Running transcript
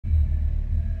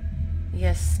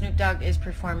Yes, Snoop Dogg is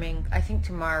performing, I think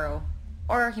tomorrow.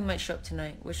 Or he might show up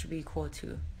tonight, which would be cool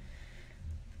too.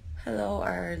 Hello,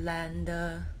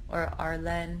 Orlando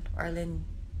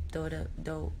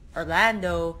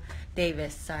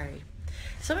Davis, sorry.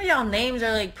 Some of y'all names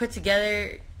are like put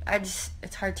together,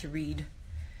 it's hard to read.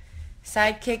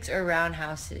 Sidekicks or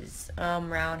roundhouses?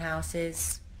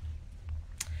 Roundhouses.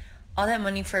 All that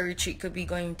money for a retreat could be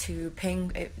going to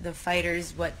paying the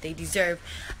fighters what they deserve.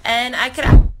 And I could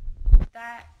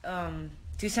that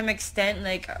to some extent.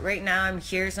 Like right now I'm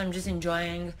here, so I'm just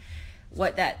enjoying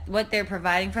what they're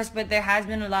providing for us. But there has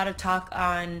been a lot of talk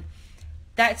on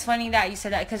that's funny that you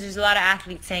said that, because there's a lot of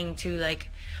athletes saying too, like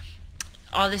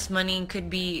all this money could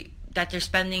be that they're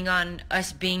spending on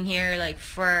us being here, like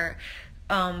for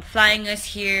flying us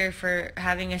here, for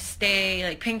having us stay,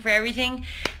 like paying for everything.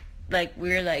 Like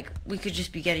we could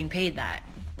just be getting paid that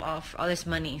off all this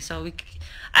money. So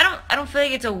I don't feel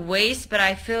like it's a waste, but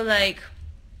I feel like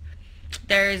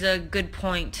there is a good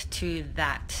point to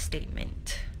that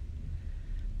statement.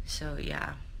 So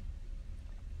yeah.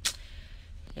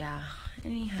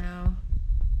 Anyhow.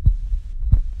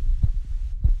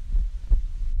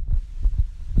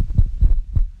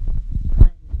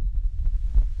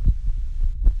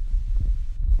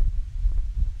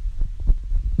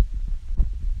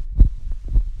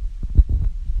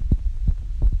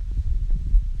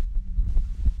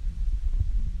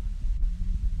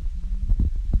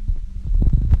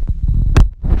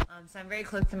 So I'm very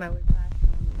close to my weight class.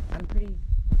 I'm pretty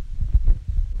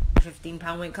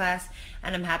 115-pound weight class,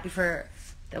 and I'm happy for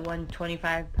the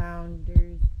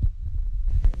 125-pounders,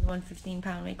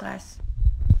 115-pound weight class.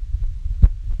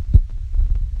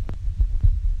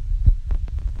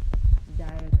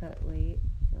 Diet cut weight,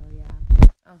 so yeah.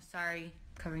 Oh, sorry,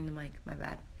 covering the mic, my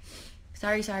bad.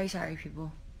 Sorry,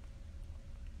 people.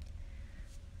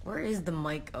 Where is the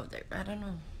mic? Oh, there. I don't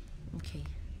know. Okay.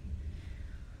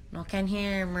 No can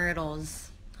hear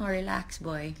Myrtles. Oh, relax,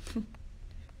 boy.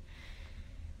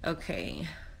 Okay.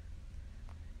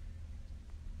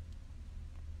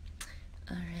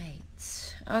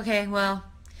 Alright. Okay, well,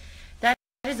 that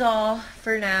is all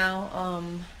for now.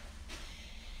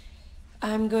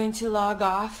 I'm going to log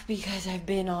off because I've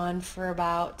been on for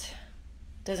about,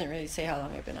 doesn't really say how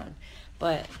long I've been on,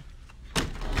 but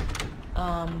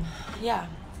yeah,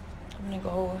 I'm gonna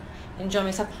go enjoy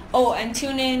myself. Oh, and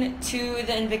tune in to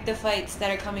the Invicta fights that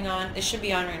are coming on. It should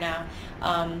be on right now.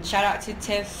 Shout out to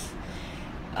Tiff.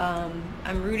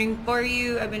 I'm rooting for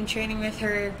you. I've been training with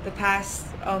her the past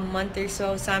month or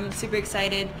so I'm super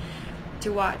excited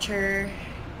to watch her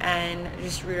and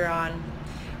just root her on.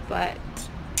 But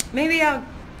maybe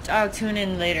I'll tune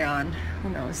in later on. Who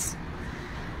knows?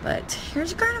 But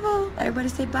here's your carnival. Everybody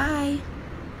say bye.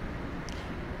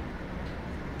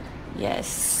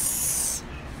 Yes.